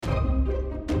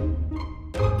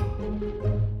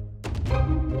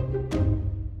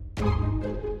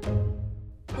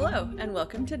Hello, and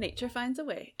welcome to Nature Finds a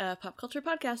Way, a pop culture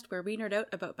podcast where we nerd out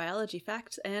about biology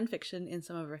facts and fiction in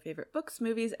some of our favorite books,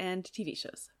 movies, and TV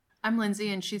shows. I'm Lindsay,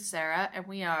 and she's Sarah, and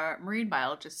we are marine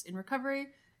biologists in recovery,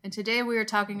 and today we are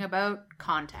talking about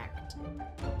Contact.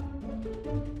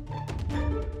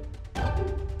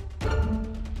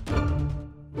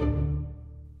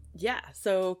 Yeah,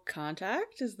 so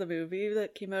Contact is the movie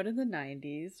that came out in the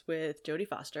 90s with Jodie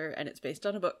Foster, and it's based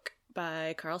on a book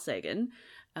by Carl Sagan,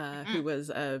 who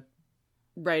was a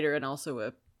writer and also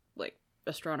a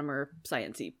astronomer,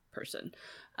 science-y person.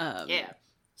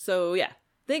 So yeah,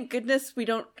 thank goodness we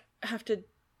don't have to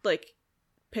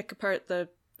pick apart the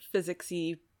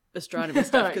physicsy astronomy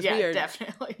stuff, because we are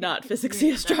definitely not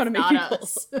physicsy astronomy people.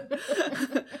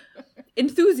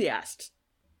 Enthusiast.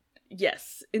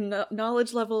 Yes, in the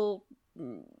knowledge level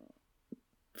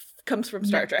comes from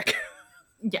Star Trek.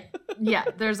 Yeah.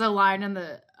 There's a line in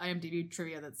the IMDb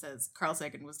trivia that says Carl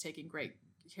Sagan was taking great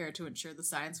care to ensure the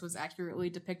science was accurately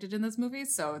depicted in this movie.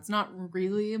 So it's not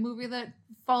really a movie that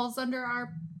falls under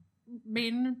our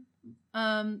main,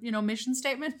 mission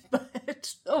statement.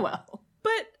 But oh well.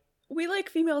 But we like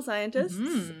female scientists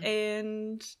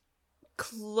and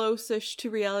close-ish to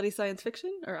reality science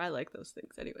fiction, or I like those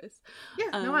things anyways.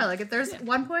 I like it. There's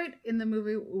one point in the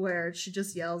movie where she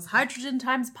just yells hydrogen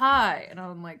times pi, and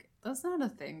I'm like, that's not a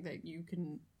thing that you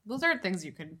can, those aren't things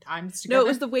you can times together. No, it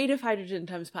was the weight of hydrogen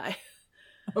times pi.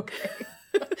 Okay.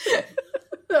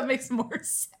 That makes more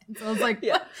sense. I was like,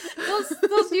 yeah.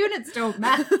 those units don't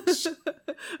match.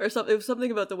 Or something. It was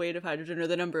something about the weight of hydrogen or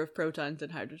the number of protons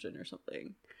in hydrogen or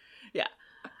something. Yeah.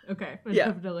 Okay. I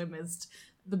definitely missed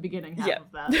the beginning half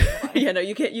of that. Yeah, no,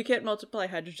 you can't multiply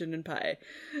hydrogen and pi.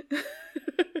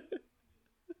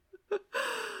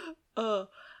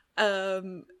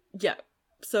 Yeah.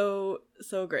 So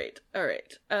great. All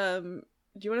right.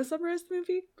 Do you want to summarize the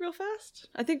movie real fast?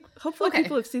 I think hopefully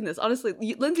people have seen this. Honestly,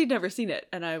 Lindsay'd never seen it,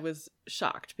 and I was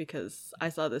shocked because I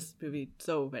saw this movie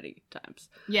so many times.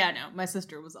 Yeah, no, my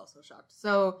sister was also shocked.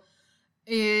 So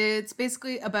it's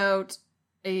basically about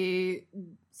a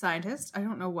scientist. I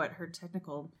don't know what her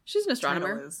technical She's an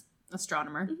astronomer. title is.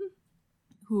 Astronomer,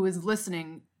 who is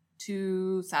listening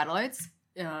to satellites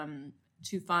to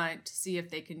see if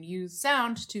they can use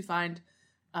sound to find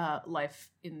life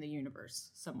in the universe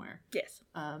somewhere. Yes.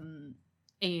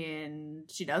 And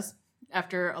she does,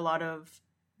 after a lot of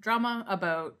drama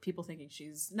about people thinking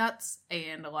she's nuts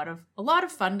and a lot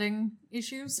of funding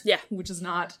issues. Yeah. Which is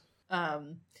not out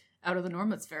of the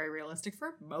norm. It's very realistic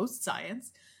for most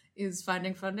science, is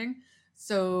finding funding.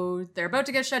 So they're about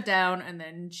to get shut down, and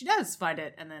then she does find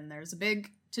it, and then there's a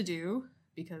big to-do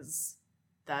because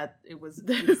it was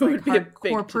like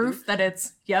hardcore proof that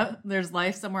there's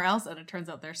life somewhere else, and it turns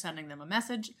out they're sending them a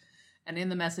message, and in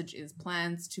the message is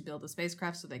plans to build a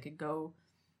spacecraft so they could go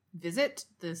visit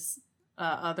this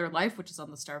other life, which is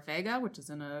on the star Vega, which is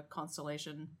in a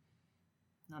constellation,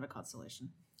 not a constellation,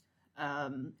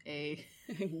 a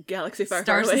galaxy far,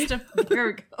 star far away. system. There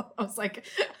we go. I was like,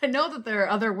 I know that there are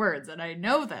other words, and I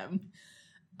know them.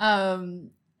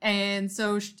 And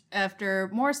so after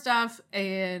more stuff,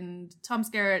 and Tom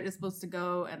Skerritt is supposed to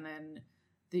go, and then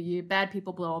the bad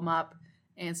people blow him up,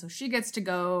 and so she gets to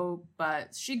go,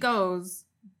 but she goes,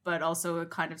 but also it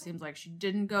kind of seems like she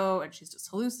didn't go, and she's just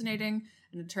hallucinating,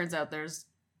 and it turns out there's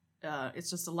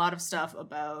it's just a lot of stuff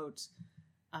about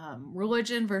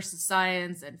religion versus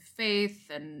science and faith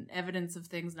and evidence of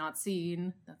things not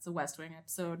seen. That's a West Wing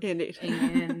episode. Indeed.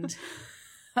 And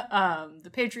the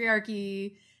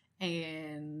patriarchy.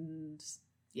 And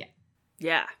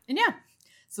yeah.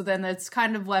 So then it's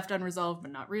kind of left unresolved,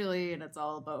 but not really. And it's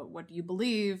all about what do you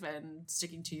believe and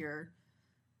sticking to your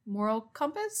moral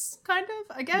compass, kind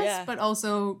of, I guess. Yeah. But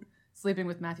also sleeping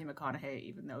with Matthew McConaughey,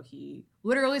 even though he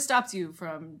literally stops you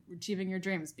from achieving your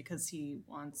dreams because he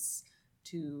wants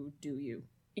to do you.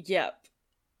 Yep.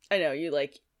 I know, you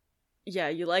like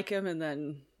him and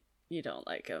then you don't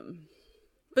like him.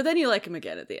 But then you like him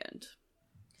again at the end.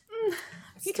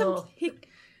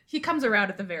 He comes around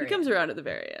at the very end. He comes around at the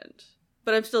very end.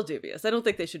 But I'm still dubious. I don't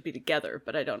think they should be together,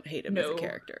 but I don't hate him as a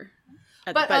character.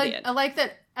 By the end. I like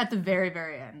that at the very,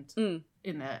 very end,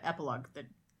 in the epilogue, that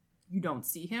you don't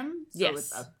see him. So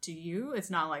it's up to you.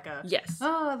 It's not like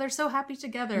they're so happy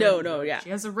together. No, yeah. She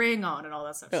has a ring on and all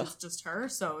that stuff. Ugh. She's just her,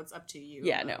 so it's up to you.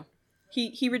 Yeah, no.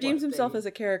 He redeems himself as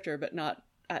a character, but not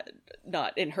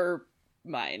in her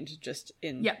mind, just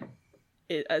in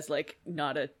as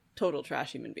not a total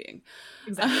trash human being.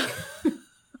 Exactly.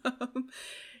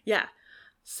 Yeah.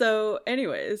 So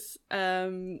anyways,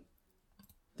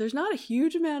 there's not a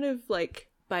huge amount of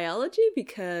biology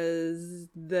because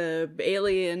the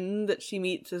alien that she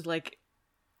meets is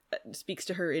speaks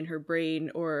to her in her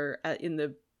brain or in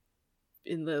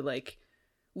the like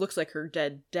looks like her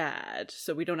dead dad,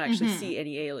 so we don't actually see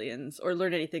any aliens or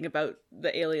learn anything about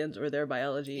the aliens or their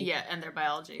biology. Yeah, and their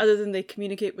biology. Other than they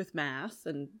communicate with math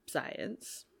and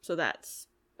science. So that's,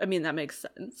 I mean, that makes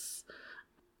sense.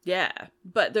 Yeah.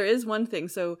 But there is one thing.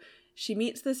 So she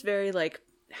meets this very like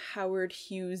Howard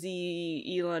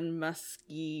Hughesy, Elon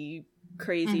Musky,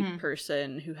 crazy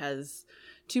person who has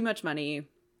too much money.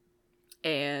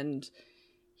 And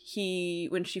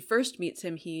when she first meets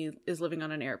him, he is living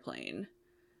on an airplane.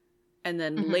 And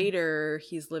then later,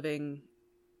 he's living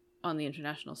on the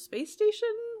International Space Station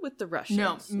with the Russians.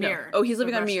 No, Mir. No. Oh, he's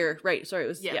living on Mir. Right. Sorry. It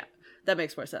was, yeah. That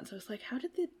makes more sense. I was like, how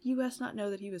did the U.S. not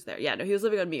know that he was there? Yeah, no, he was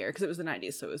living on Mir because it was the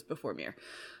 90s, so it was before Mir.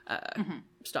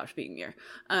 Stopped being Mir.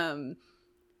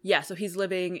 Yeah, so he's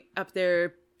living up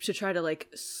there to try to, like,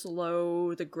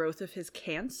 slow the growth of his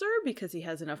cancer because he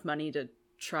has enough money to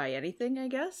try anything, I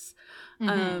guess.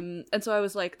 And so I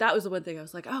was like, that was the one thing I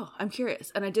was like, oh, I'm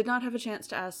curious. And I did not have a chance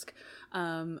to ask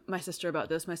my sister about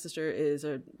this. My sister is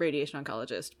a radiation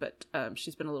oncologist, but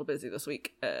she's been a little busy this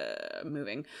week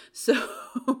moving.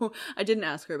 So I didn't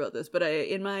ask her about this, but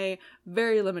in my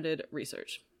very limited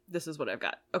research, this is what I've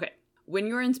got. Okay. When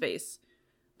you're in space,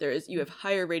 you have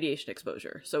higher radiation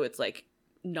exposure. So it's like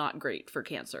not great for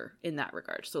cancer in that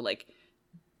regard. So like,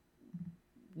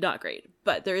 not great,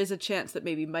 but there is a chance that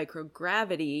maybe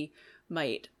microgravity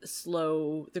might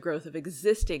slow the growth of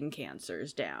existing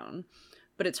cancers down.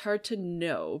 But it's hard to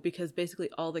know because basically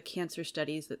all the cancer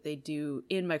studies that they do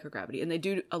in microgravity, and they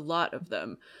do a lot of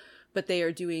them, but they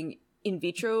are doing in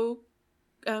vitro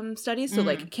studies. So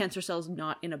like cancer cells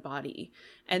not in a body,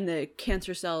 and the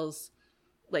cancer cells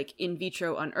like in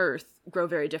vitro on Earth grow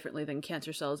very differently than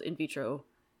cancer cells in vitro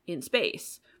in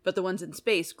space. But the ones in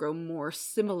space grow more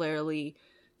similarly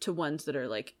to ones that are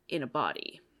like in a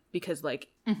body, because like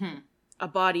a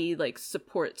body like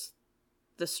supports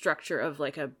the structure of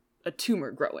like a tumor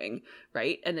growing,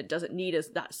 right? And it doesn't need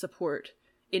that support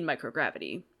in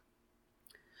microgravity.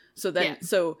 So then,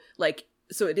 so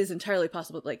it is entirely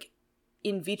possible that like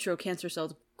in vitro cancer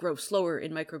cells grow slower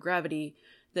in microgravity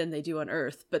than they do on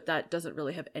Earth, but that doesn't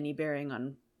really have any bearing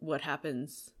on what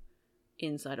happens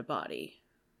inside a body.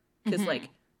 Because like,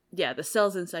 yeah, the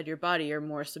cells inside your body are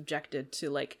more subjected to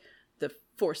like the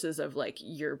forces of like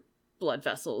your blood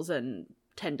vessels and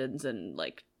tendons and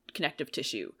like connective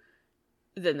tissue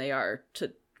than they are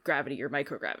to gravity or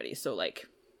microgravity. So like,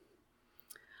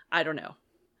 I don't know.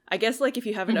 I guess like if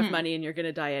you have enough money and you're going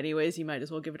to die anyways, you might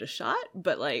as well give it a shot.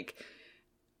 But like,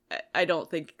 I don't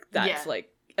think that's like,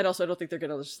 and also I don't think they're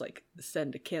going to just like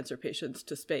send cancer patients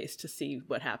to space to see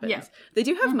what happens. Yeah. They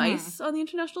do have mice on the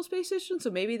International Space Station, so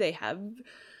maybe they have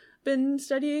been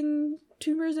studying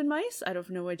tumors in mice. I have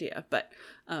no idea, but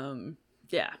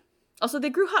yeah. Also,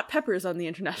 they grew hot peppers on the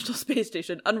International Space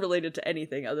Station, unrelated to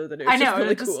anything other than it was just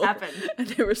really cool. Happened. And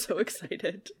they were so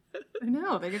excited. I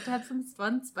know, they get to have some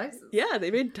fun spices. Yeah,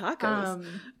 they made tacos.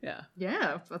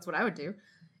 Yeah, that's what I would do.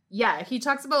 Yeah, he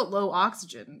talks about low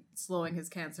oxygen slowing his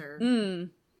cancer.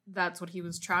 That's what he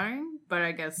was trying, but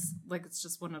I guess like it's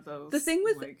just one of those. The thing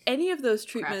with like, any of those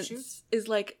treatments is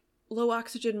like low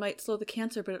oxygen might slow the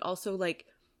cancer, but it also like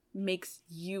makes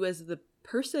you as the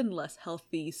person less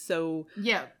healthy. So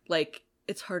yeah, like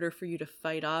it's harder for you to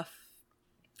fight off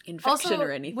infection also,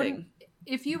 or anything.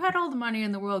 If you had all the money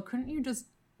in the world, couldn't you just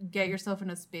get yourself in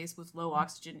a space with low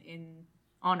oxygen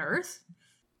on Earth?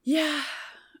 Yeah.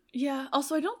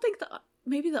 Also, I don't think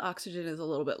maybe the oxygen is a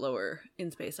little bit lower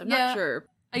in space. I'm not sure.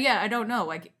 Yeah, I don't know.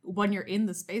 Like when you're in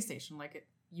the space station, like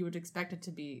you would expect it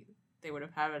to be. They would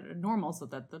have had it normal so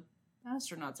that the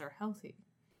astronauts are healthy.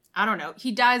 I don't know.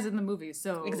 He dies in the movie,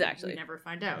 so we never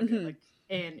find out. Like,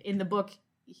 and in the book,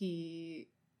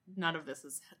 none of this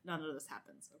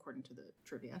happens according to the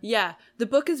trivia. Yeah, the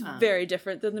book is very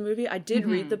different than the movie. I did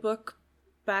read the book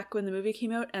back when the movie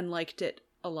came out and liked it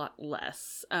a lot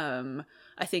less.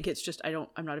 I think it's just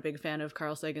I'm not a big fan of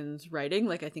Carl Sagan's writing.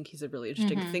 Like I think he's a really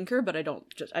interesting thinker, but I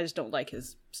just don't like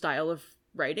his style of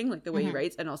writing, like the way he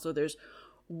writes. And also there's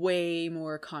way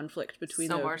more conflict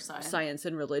between science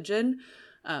and religion.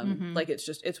 Like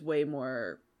it's way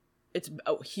more, it's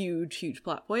a huge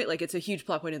plot point. Like it's a huge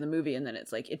plot point in the movie, and then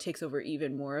it's like it takes over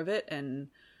even more of it, and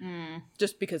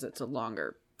just because it's a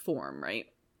longer form, right?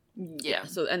 Yeah.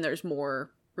 So and there's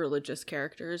more religious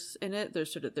characters in it.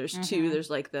 There's two. There's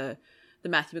like the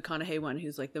Matthew McConaughey one,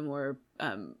 who's like the more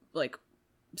like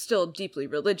still deeply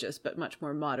religious but much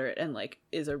more moderate and like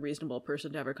is a reasonable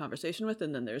person to have a conversation with,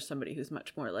 and then there's somebody who's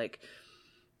much more like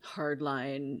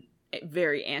hardline,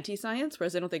 very anti-science,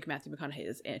 whereas I don't think Matthew McConaughey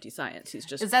is anti-science. He's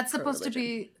just Is that supposed to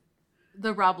be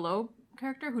the Rob Lowe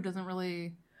character who doesn't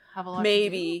really have a lot to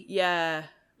Maybe, do. yeah,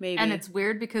 maybe. And it's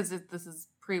weird because this is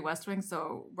pre-West Wing,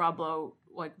 so Rob Lowe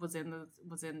like was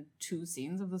in 2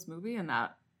 scenes of this movie, and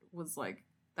that was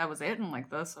it, and like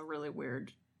that's a really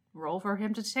weird role for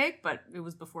him to take, but it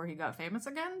was before he got famous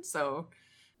again, so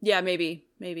yeah, maybe.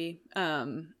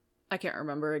 I can't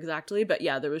remember exactly, but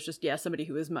yeah, there was just somebody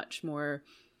who was much more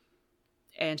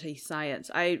anti-science.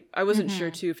 I wasn't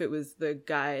sure too if it was the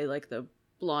guy, like the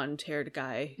blonde-haired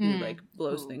guy who like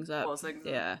blows things up.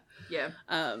 Yeah.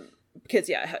 Because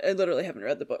I literally haven't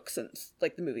read the book since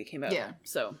like the movie came out. Yeah.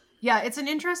 So yeah, it's an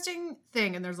interesting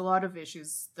thing, and there's a lot of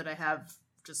issues that I have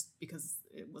just because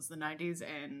it was the 90s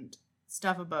and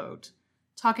stuff about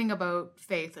talking about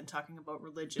faith and talking about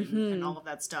religion and all of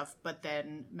that stuff, but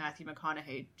then Matthew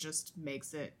McConaughey just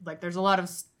makes it like there's a lot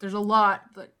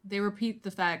that they repeat the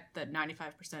fact that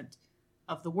 95%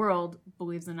 of the world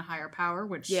believes in a higher power,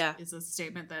 which is a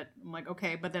statement that I'm like,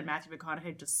 okay, but then Matthew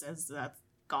McConaughey just says that's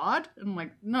God. I'm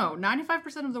like, no,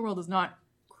 95% of the world is not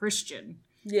Christian.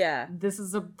 Yeah. This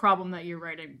is a problem that you're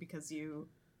writing because you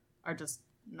are just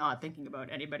not thinking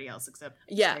about anybody else except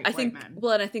straight white men.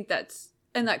 Well, and I think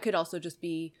that could also just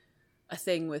be a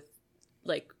thing with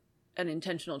like an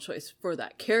intentional choice for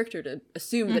that character to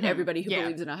assume that everybody who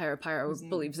believes in a higher power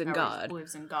believes in God.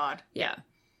 Believes in God. Yeah.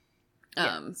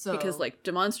 So, because like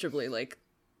demonstrably, like,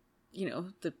 you know,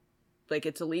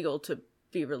 it's illegal to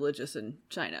be religious in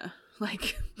China.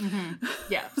 Like,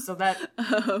 yeah. So that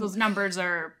those numbers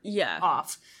are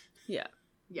off. Yeah.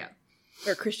 Yeah.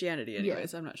 Or Christianity,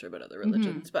 anyways. I'm not sure about other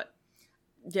religions, but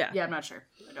yeah. Yeah, I'm not sure.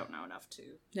 I don't know enough to.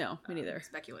 No, me neither.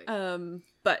 Speculate.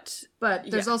 But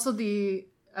there's also the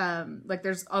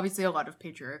there's obviously a lot of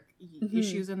patriarchy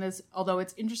issues in this. Although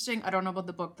it's interesting, I don't know about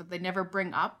the book, that they never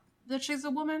bring up that she's a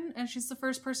woman and she's the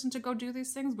first person to go do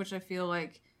these things, which I feel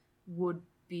like would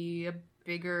be a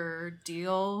bigger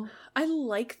deal. I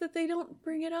like that they don't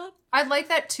bring it up. I like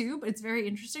that too, but it's very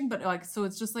interesting. But like, so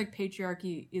it's just like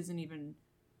patriarchy isn't even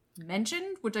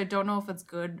mentioned, which I don't know if it's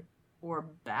good or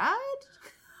bad.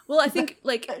 Well, I think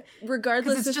like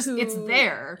regardless of who, it's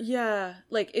there. Yeah,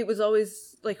 like it was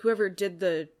always like whoever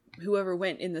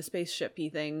went in the spaceship-y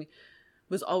thing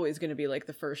was always going to be like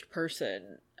the first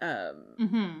person.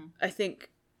 I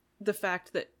think the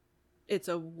fact that it's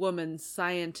a woman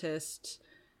scientist,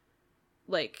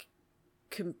 like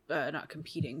not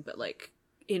competing, but like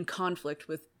in conflict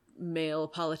with male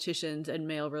politicians and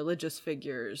male religious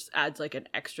figures adds like an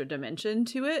extra dimension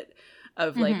to it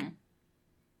of like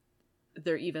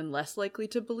they're even less likely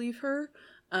to believe her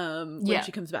when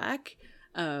she comes back.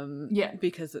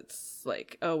 Because it's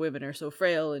like, oh, women are so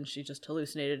frail, and she just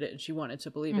hallucinated it and she wanted to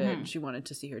believe it and she wanted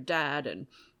to see her dad and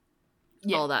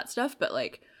all that stuff. But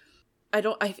like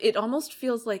it almost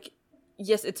feels like,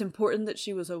 yes, it's important that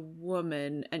she was a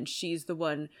woman and she's the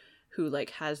one who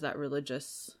like has that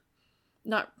religious,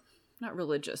 not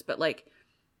religious, but like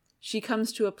she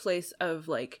comes to a place of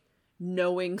like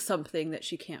knowing something that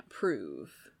she can't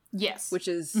prove. Yes. Which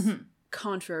is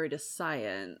contrary to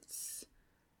science,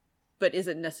 but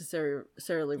isn't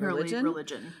necessarily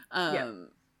religion.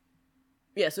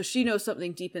 Yeah, so she knows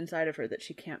something deep inside of her that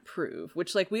she can't prove,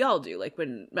 which, like, we all do. Like,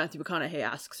 when Matthew McConaughey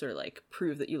asks her, like,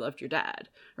 prove that you loved your dad,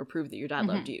 or prove that your dad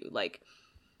loved you, like,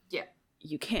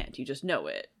 you can't. You just know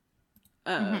it.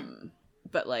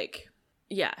 But, like,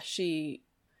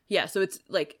 so it's,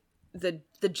 like,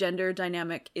 the gender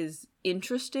dynamic is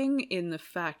interesting in the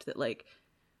fact that, like,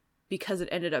 because it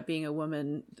ended up being a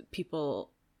woman,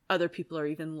 other people are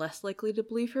even less likely to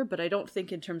believe her. But I don't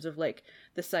think in terms of like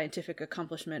the scientific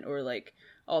accomplishment or like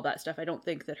all that stuff, I don't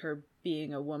think that her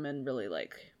being a woman really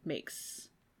like makes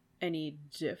any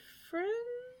difference.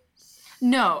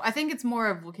 No, I think it's more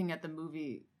of looking at the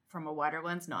movie from a wider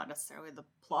lens, not necessarily the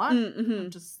plot.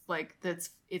 Just like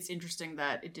it's interesting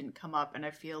that it didn't come up, and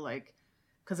I feel like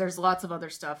because there's lots of other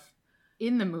stuff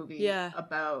in the movie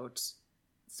about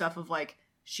stuff of like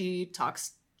she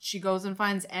goes and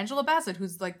finds Angela Bassett,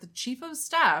 who's like the chief of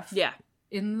staff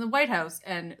in the White House,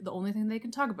 and the only thing they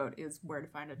can talk about is where to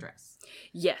find a dress.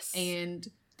 Yes. And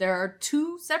there are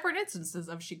 2 separate instances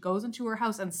of she goes into her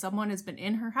house and someone has been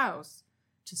in her house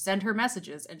to send her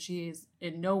messages, and she is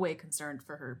in no way concerned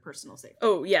for her personal safety.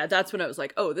 Oh, yeah, that's when I was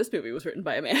like, oh, this movie was written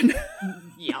by a man.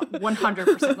 Yeah,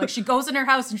 100%. Like, she goes in her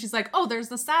house and she's like, oh, there's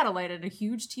the satellite and a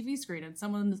huge TV screen, and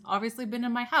someone's obviously been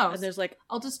in my house. And there's like,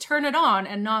 I'll just turn it on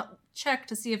and not check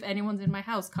to see if anyone's in my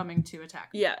house coming to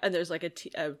attack me. Yeah, and there's like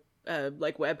a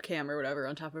like webcam or whatever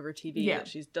on top of her TV that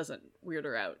she doesn't weird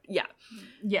her out. Yeah.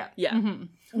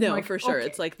 No, like, for sure. Okay.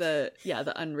 It's like the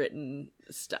unwritten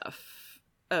stuff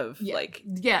of like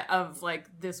of like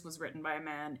this was written by a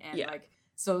man, and like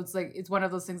so it's like it's one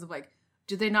of those things of like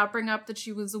do they not bring up that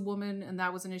she was a woman and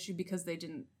that was an issue because they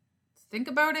didn't think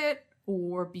about it,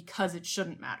 or because it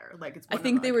shouldn't matter? Like, it's I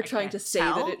think they were trying to say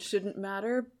that it shouldn't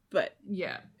matter, but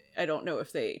yeah, I don't know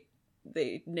if they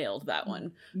nailed that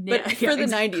one. Yeah, But for the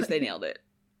 90s, they nailed it.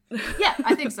 Yeah,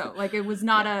 I think so. Like, it was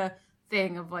not a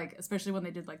thing of, like, especially when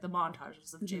they did, like, the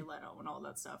montages of Jay Leno and all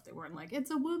that stuff. They weren't like,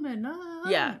 it's a woman.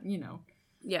 Yeah. You know.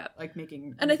 Yeah. Like,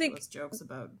 making and I think jokes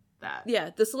about that. Yeah,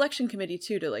 the selection committee,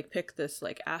 too, to, like, pick this,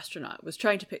 like, astronaut was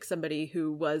trying to pick somebody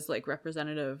who was, like,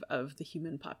 representative of the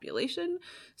human population.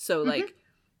 So, like,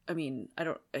 I mean,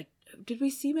 did we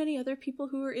see many other people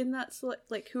who were in that, who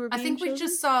were being I think chosen? we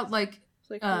just saw, like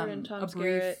her and Tom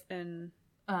Skerritt and...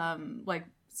 like,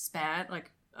 spat, like,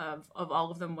 of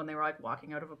all of them when they were, like,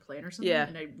 walking out of a plane or something. Yeah.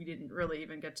 And we didn't really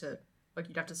even get to, like,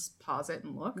 you'd have to pause it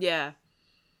and look. Yeah.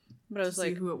 But I was to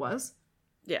like... see who it was.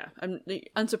 Yeah.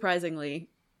 Unsurprisingly,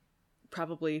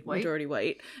 probably White? majority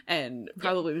white and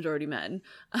probably majority men.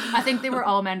 I think they were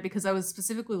all men because I was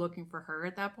specifically looking for her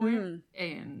at that point,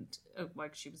 and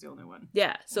like, she was the only one.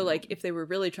 Yeah, so like, if they were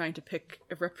really trying to pick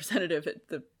a representative,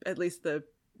 at least the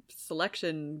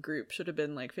selection group should have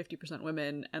been like 50%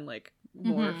 women and like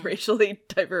more racially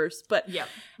diverse. But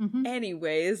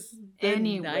anyways, the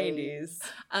 90s.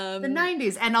 The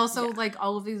 90s, and also like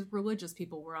all of these religious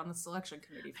people were on the selection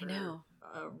committee for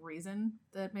a reason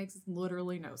that makes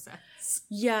literally no sense.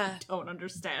 Yeah. I don't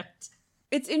understand.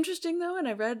 It's interesting though, and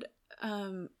I read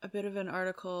a bit of an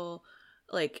article,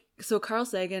 like, so Carl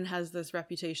Sagan has this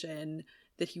reputation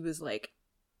that he was like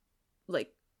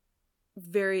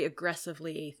very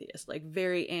aggressively atheist, like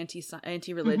very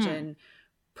anti-religion,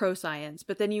 pro-science.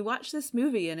 But then you watch this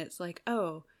movie and it's like,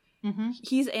 oh,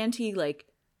 he's anti like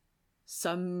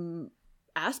some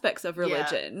aspects of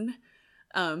religion.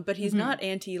 But he's not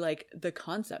anti like the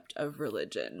concept of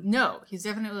religion. No, he's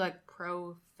definitely like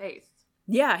pro-faith.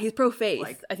 Yeah, he's pro-faith.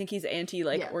 Like, I think he's anti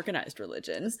organized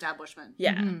religion. Establishment.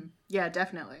 Yeah. Yeah,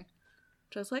 definitely.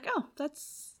 Which I was like, oh,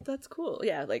 that's cool.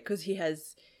 Yeah, like, because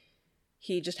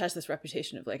he just has this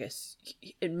reputation of like a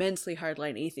immensely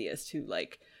hardline atheist who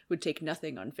like would take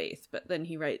nothing on faith. But then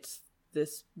he writes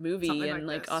this movie Something and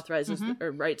like authorizes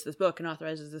or writes this book and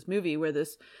authorizes this movie where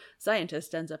this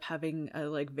scientist ends up having a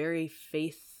like very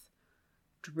faith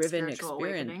driven experience.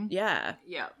 Awakening. Yeah,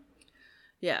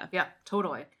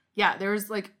 Totally. Yeah, there's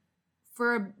like,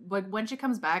 for like when she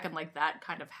comes back and like that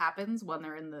kind of happens when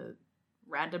they're in the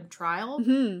random trial,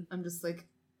 I'm just like,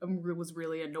 I was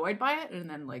really annoyed by it, and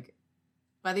then like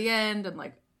by the end and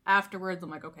like afterwards I'm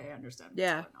like, okay, I understand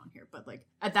what's going on here. But like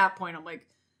at that point I'm like,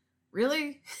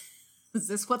 really? Is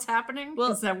this what's happening?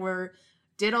 Well, is that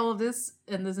did all of this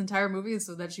in this entire movie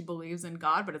so that she believes in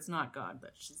God, but it's not God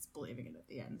that she's believing in at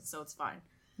the end, so it's fine.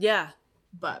 Yeah.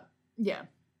 But yeah,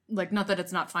 like, not that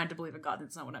it's not fine to believe in God,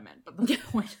 that's not what I meant, but the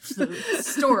point of the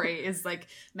story is like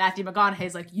Matthew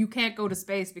McConaughey's like, you can't go to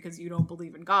space because you don't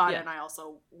believe in God, and I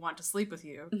also want to sleep with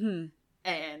you.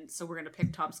 And so we're gonna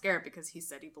pick Tom Skerritt because he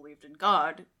said he believed in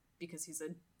God, because he's a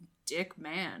dick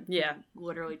man. Yeah. Who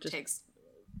literally just takes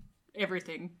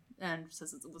everything and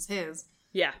says it was his.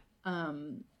 Yeah.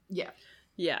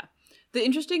 Yeah. The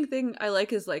interesting thing I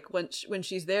like is like when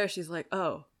she's there, she's like,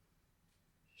 oh,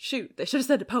 shoot, they should have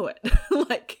said a poet.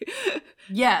 Like,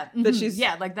 that she's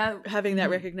like that, having that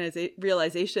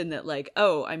realization that like,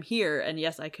 oh, I'm here, and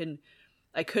yes, I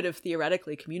could have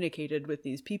theoretically communicated with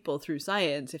these people through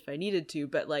science if I needed to,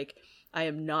 but like, I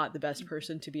am not the best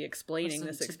person to be explaining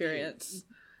this experience.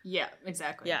 Yeah,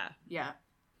 exactly. Yeah.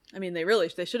 I mean,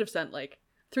 they should have sent like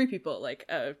 3 people, like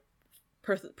a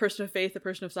person of faith, a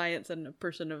person of science, and a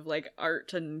person of like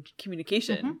art and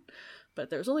communication. But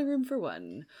there's only room for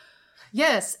 1.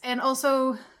 Yes, and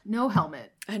also no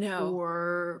helmet. I know.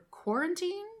 Or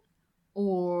quarantine,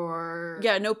 or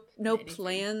no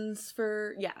plans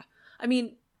for I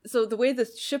mean, so the way the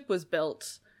ship was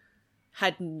built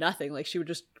had nothing. Like, she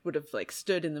would have like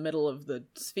stood in the middle of the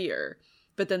sphere.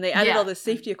 But then they added all this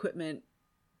safety equipment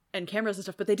and cameras and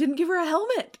stuff, but they didn't give her a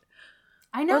helmet.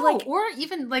 I know, or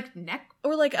even like neck,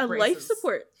 or like a life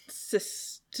support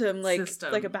system, like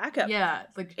a backup. Yeah,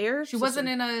 like air. She wasn't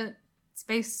in a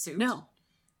space suit. No,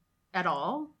 at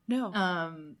all. No.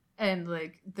 And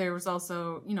like there was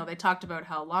also, they talked about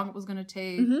how long it was going to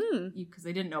take, because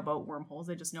they didn't know about wormholes.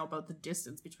 They just know about the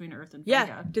distance between Earth and Vega.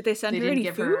 Yeah. Did they send her any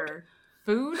food? Her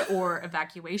food or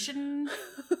evacuation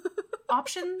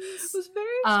options. It was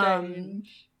very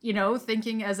strange.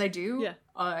 Thinking as I do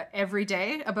every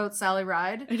day about Sally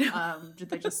Ride. Did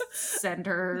they just send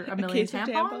her a million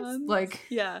tampons? Like,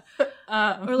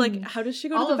 or like, how does she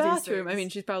go to the bathroom? I mean,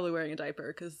 she's probably wearing a diaper,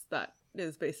 because that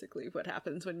is basically what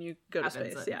happens when you go to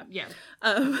space. Yeah.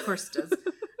 Of course it does.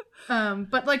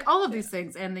 But like all of these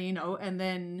things, and then, and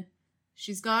then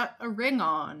she's got a ring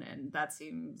on, and that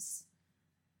seems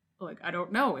like, I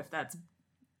don't know if that's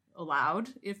allowed,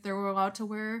 if they were allowed to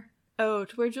wear to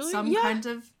wear jewelry, some kind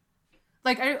of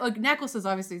like necklaces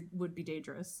obviously would be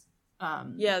dangerous.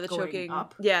 The choking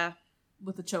up,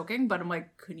 with the choking, but I'm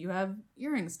like, could you have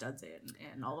earring studs in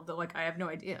and all of the, like, I have no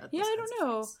idea. Yeah, I don't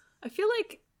know. I feel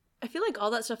like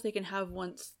all that stuff they can have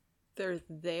once they're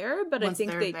there, but I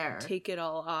think they take it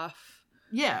all off.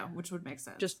 Yeah, which would make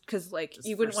sense. Just because, like,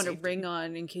 you wouldn't want a ring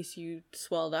on in case you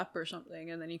swelled up or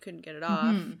something, and then you couldn't get it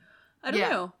off. I don't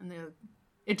know. And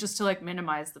it just to, like,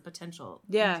 minimize the potential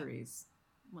injuries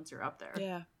once you're up there.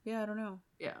 Yeah, I don't know.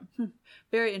 Yeah.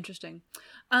 Very interesting.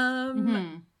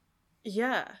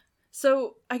 Yeah.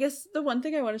 So I guess the one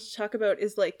thing I wanted to talk about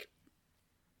is, like,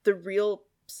 the real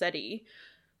SETI,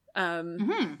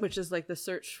 which is, like, the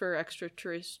Search for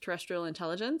Extraterrestrial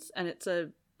Intelligence, and it's a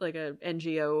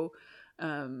NGO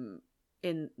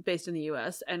based in the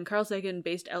US, and Carl Sagan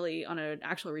based Ellie on an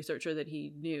actual researcher that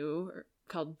he knew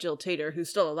called Jill Tater, who's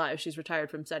still alive. She's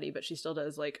retired from SETI, but she still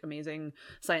does, like, amazing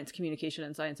science communication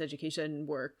and science education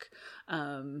work.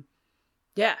 And,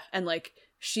 like,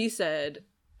 she said,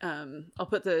 I'll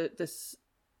put this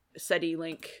SETI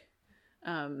link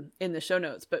in the show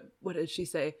notes, but what did she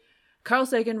say? Carl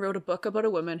Sagan wrote a book about a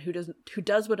woman who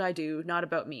does what I do, not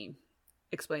about me,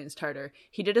 explains Tarter.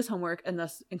 He did his homework and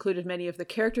thus included many of the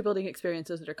character-building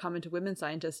experiences that are common to women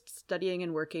scientists studying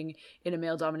and working in a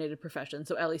male-dominated profession,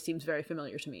 so Ellie seems very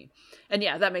familiar to me. And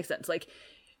yeah, that makes sense. Like,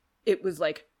 it was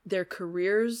like their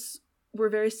careers were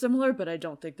very similar, but I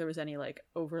don't think there was any, like,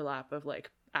 overlap of, like,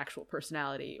 actual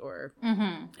personality or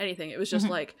anything. It was just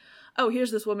like, oh,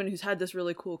 here's this woman who's had this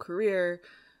really cool career.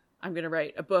 I'm going to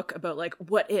write a book about, like,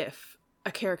 what if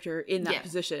a character in that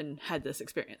position had this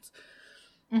experience.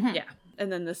 Yeah.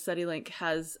 And then the SETI link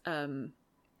has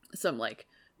some, like,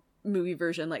 movie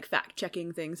version, like, fact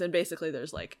checking things, and basically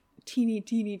there's, like, teeny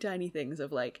tiny things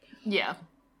of, like,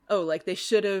 oh, like, they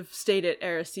should have stayed at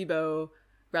Arecibo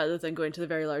rather than going to the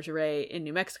Very Large Array in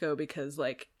New Mexico, because,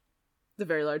 like, the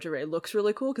Very Large Array looks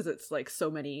really cool because it's, like, so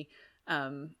many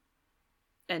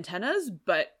antennas,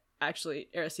 but actually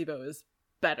Arecibo is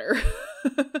better.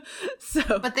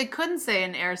 But they couldn't say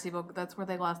in Arecibo, that's where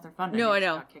they lost their funding. No, I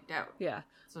know. Got kicked out. Yeah.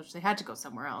 So they had to go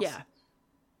somewhere else. Yeah.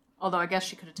 Although I guess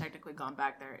she could have technically gone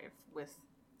back there with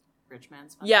rich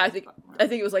man's funding. Yeah, I think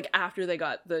it was, like, after they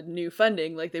got the new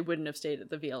funding, like, they wouldn't have stayed at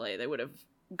the VLA. They would have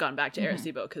gone back to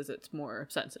Arecibo because it's more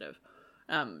sensitive.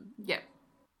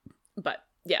 But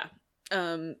yeah.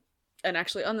 And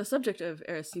actually, on the subject of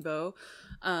Arecibo,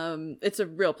 it's a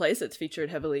real place. It's featured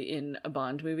heavily in a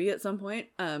Bond movie at some point.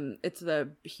 It's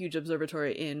the huge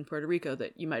observatory in Puerto Rico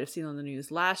that you might have seen on the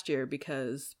news last year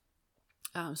because,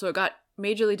 so it got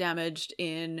majorly damaged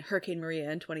in Hurricane Maria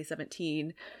in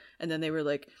 2017, and then they were,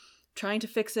 like, trying to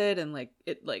fix it, and, like,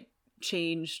 it, like,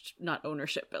 changed, not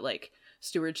ownership, but, like,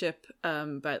 stewardship,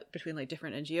 but between, like,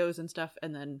 different NGOs and stuff,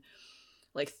 and then,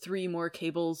 like, 3 more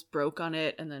cables broke on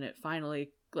it, and then it finally,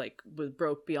 like,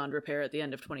 broke beyond repair at the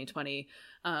end of 2020,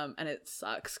 and it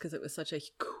sucks because it was such a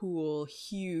cool,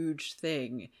 huge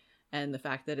thing, and the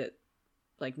fact that it,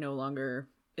 like, no longer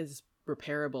is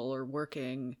repairable or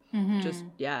working just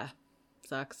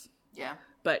sucks.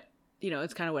 But, you know,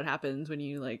 it's kind of what happens when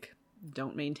you, like,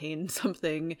 don't maintain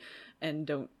something and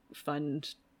don't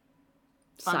fund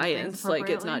science. Like,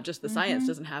 it's not just the science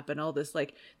doesn't happen, all this,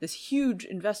 like, this huge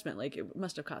investment, like, it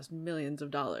must have cost millions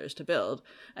of dollars to build,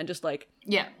 and just, like,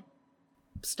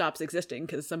 stops existing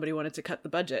because somebody wanted to cut the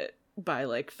budget by,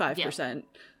 like, 5%.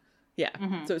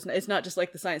 So it's not just,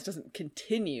 like, the science doesn't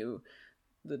continue,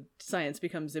 the science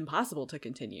becomes impossible to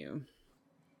continue.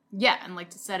 And, like,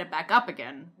 to set it back up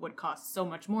again would cost so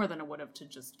much more than it would have to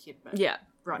just keep it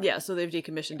running. So they've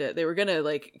decommissioned it. They were gonna,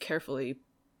 like, carefully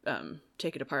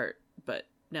take it apart, but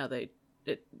now they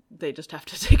just have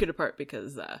to take it apart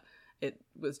because it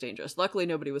was dangerous. Luckily,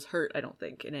 nobody was hurt, I don't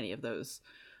think, in any of those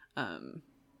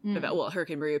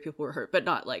Hurricane Maria people were hurt, but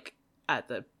not, like, at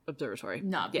the observatory.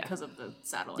 Not because of the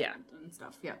satellite and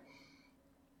stuff.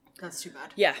 That's too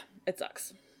bad. It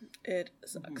sucks. It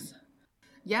sucks.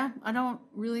 I don't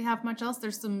really have much else.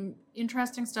 There's some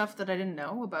interesting stuff that I didn't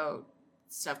know about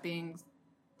stuff being,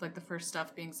 like, the first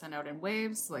stuff being sent out in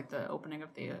waves, like the opening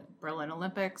of the Berlin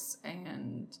Olympics,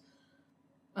 and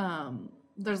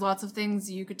there's lots of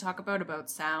things you could talk about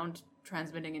sound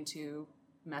transmitting into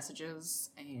messages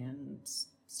and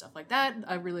stuff like that.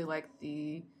 I really like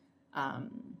the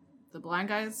blind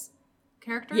guy's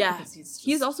character. Because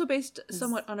he's also based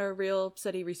somewhat on a real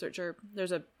SETI researcher.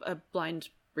 There's a blind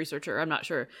researcher, I'm not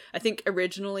sure. I think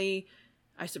originally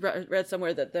I read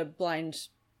somewhere that the blind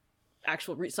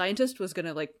actual scientist was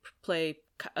gonna like play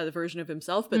a version of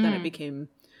himself, but then it became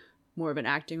more of an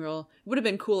acting role. It would have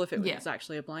been cool if it was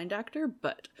actually a blind actor,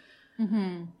 but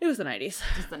it was the 90s.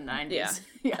 Just the 90s. Yeah.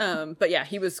 Yeah. But yeah,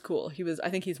 he was cool. I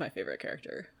think he's my favorite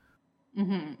character.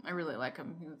 I really like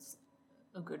him. He was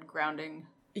a good grounding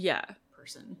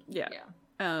person. Yeah.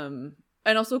 And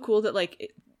also cool that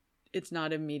like it's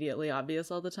not immediately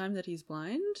obvious all the time that he's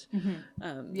blind.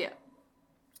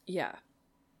 Yeah.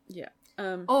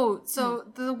 So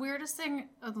the weirdest thing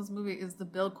of this movie is the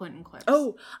Bill Clinton clips.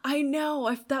 Oh, I know.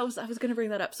 I was going to bring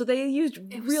that up. So they used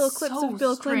real clips of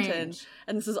Bill Clinton,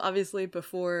 and this is obviously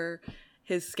before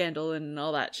his scandal and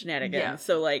all that shenanigans. Yeah.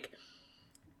 So like,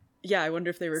 I wonder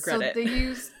if they regret it. So they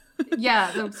used,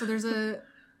 so there's a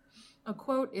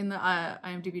quote in the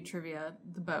IMDb trivia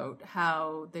about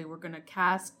how they were going to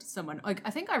cast someone, like,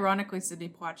 I think ironically Sidney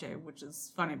Poitier, which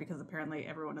is funny because apparently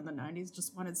everyone in the 90s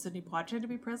just wanted Sidney Poitier to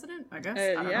be president, I guess.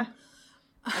 I don't know.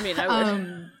 I mean, I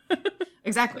would.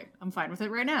 Exactly. I'm fine with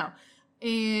it right now.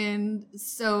 And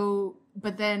so,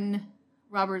 but then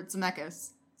Robert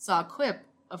Zemeckis saw a clip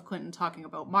of Clinton talking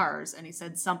about Mars, and he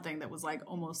said something that was like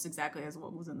almost exactly as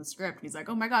what was in the script. And he's like,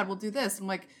 oh my God, we'll do this. I'm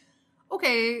like,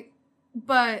 okay,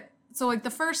 but... So, like,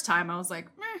 the first time, I was like,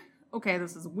 okay,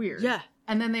 this is weird. Yeah.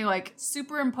 And then they, like,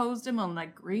 superimposed him on,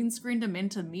 like, green screened him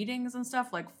into meetings and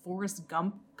stuff, like Forrest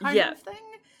Gump kind of thing.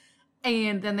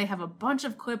 And then they have a bunch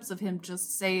of clips of him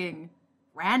just saying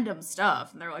random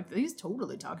stuff. And they're like, he's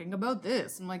totally talking about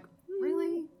this. I'm like,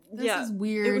 really? This is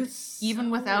weird. Even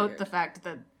without the fact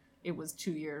that it was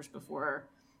 2 years before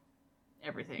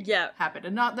everything happened.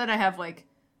 And not that I have, like,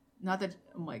 not that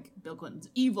I'm like, Bill Clinton's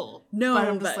evil. No, but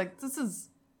I'm just like, this is...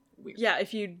 weird.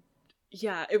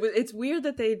 It's weird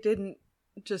that they didn't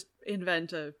just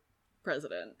invent a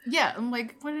president. Yeah, I'm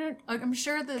like, I'm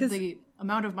sure that the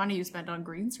amount of money you spent on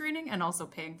green screening and also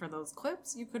paying for those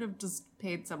clips, you could have just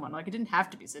paid someone. Like, it didn't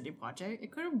have to be Sidney Poitier.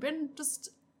 It could have been just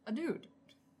a dude.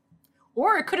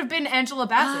 Or it could have been Angela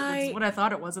Bassett, which is what I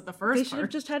thought it was at the first They should have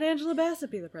just had Angela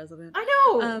Bassett be the president. I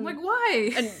know! Like,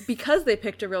 why? And because they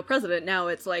picked a real president, now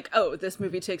it's like, oh, this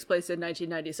movie takes place in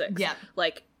 1996. Yeah.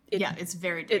 Like, it's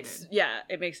very dated.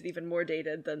 It makes it even more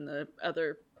dated than the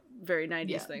other very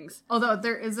 90s things. Although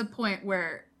there is a point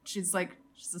where she's like,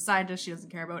 she's a scientist, she doesn't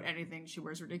care about anything, she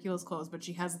wears ridiculous clothes, but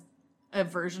she has a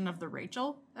version of the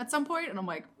Rachel at some point, and I'm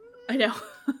like, I know.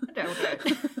 I doubt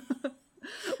it.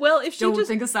 Well, if she don't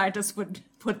think a scientist would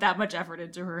put that much effort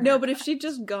into her No, but if she'd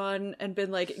just gone and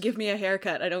been like, give me a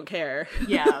haircut, I don't care.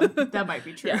 Yeah, that might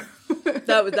be true.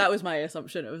 That was my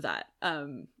assumption of that.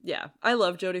 I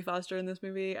love Jodie Foster in this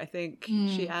movie. I think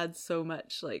she adds so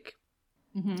much, like,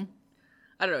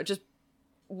 I don't know, just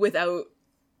without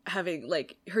having,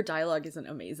 like, her dialogue isn't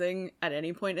amazing at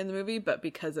any point in the movie, but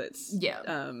because it's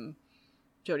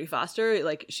Jodie Foster,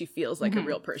 like, she feels like a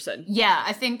real person. Yeah,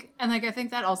 I think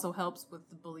that also helps with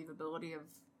the believability of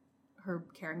her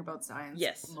caring about science.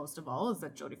 Yes. Most of all, is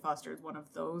that Jodie Foster is one of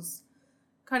those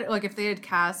kind of, like, if they had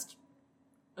cast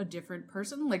a different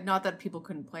person, like, not that people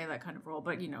couldn't play that kind of role,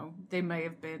 but, you know, they may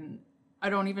have been, I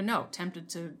don't even know, tempted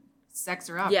to sex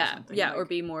her up or something. Yeah, like, or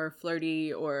be more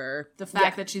flirty, or... The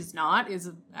fact that she's not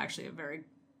is actually a very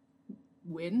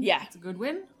win. Yeah. It's a good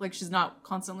win. Like, she's not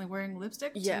constantly wearing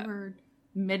lipstick to her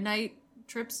midnight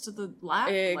trips to the lab.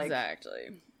 Exactly.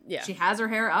 Like, yeah. She has her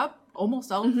hair up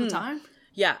almost all of the time.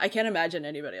 Yeah, I can't imagine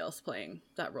anybody else playing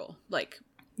that role. Like,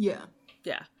 yeah,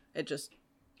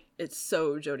 it's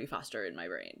so Jodie Foster in my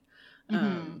brain.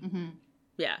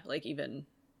 Yeah, like, even,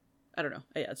 I don't know.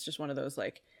 Yeah, it's just one of those,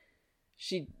 like,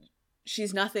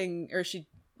 she's nothing, or she,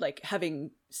 like,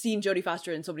 having seen Jodie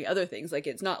Foster in so many other things, like,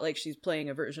 it's not like she's playing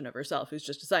a version of herself who's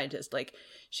just a scientist. Like,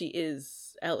 she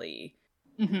is Ellie.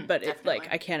 But it's like,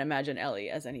 I can't imagine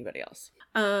Ellie as anybody else.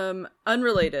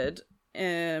 Unrelated,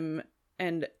 and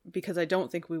because I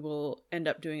don't think we will end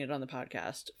up doing it on the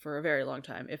podcast for a very long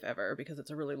time, if ever, because it's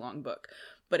a really long book.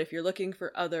 But if you're looking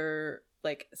for other,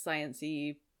 like,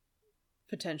 science-y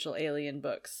potential alien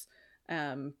books,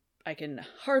 I can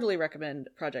heartily recommend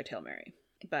Project Hail Mary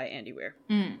by Andy Weir.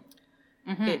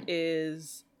 It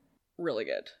is really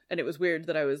good. And it was weird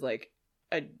that I was, like,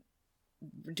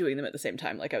 doing them at the same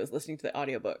time. Like, I was listening to the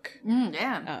audiobook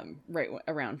right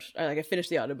around, like, I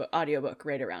finished the audiobook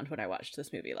right around when I watched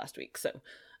this movie last week. So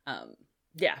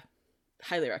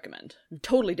highly recommend.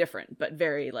 Totally different, but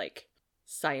very, like,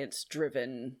 science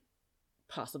driven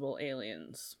possible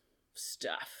aliens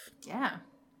stuff.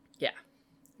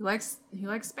 He likes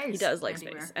space. He does like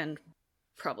space and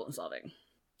problem solving.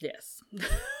 Yes.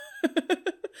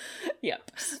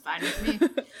 Yep. Fine with me.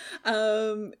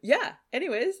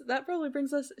 Anyways, that probably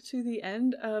brings us to the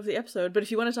end of the episode. But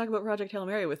if you want to talk about Project Hail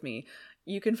Mary with me,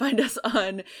 You can find us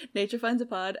on Nature Finds a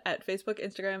Pod at Facebook,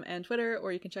 Instagram, and Twitter,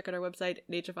 or you can check out our website,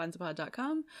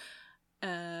 naturefindsaPod.com.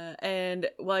 And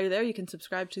while you're there, you can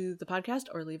subscribe to the podcast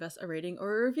or leave us a rating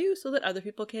or a review so that other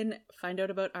people can find out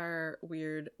about our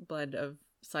weird blend of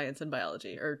science and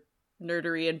biology, or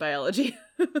nerdery and biology.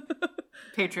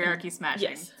 Patriarchy smashing,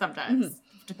 yes. sometimes,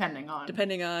 depending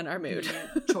on our mood.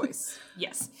 Choice.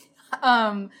 Yes.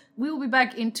 We will be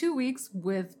back in 2 weeks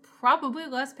with probably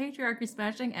less patriarchy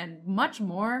smashing and much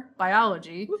more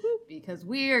biology. Woo-hoo. Because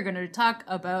we are going to talk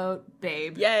about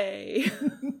Babe. Yay!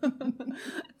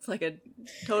 It's like a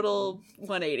total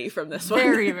 180 from this one.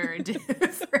 Very, very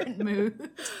different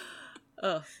mood.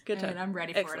 Oh, good time. And I'm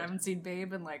ready for it. I haven't seen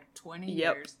Babe in like 20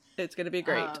 yep. years. It's going to be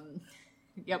great.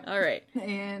 Yep. All right.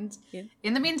 And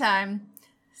in the meantime,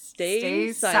 stay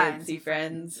sciencey,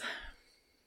 friends.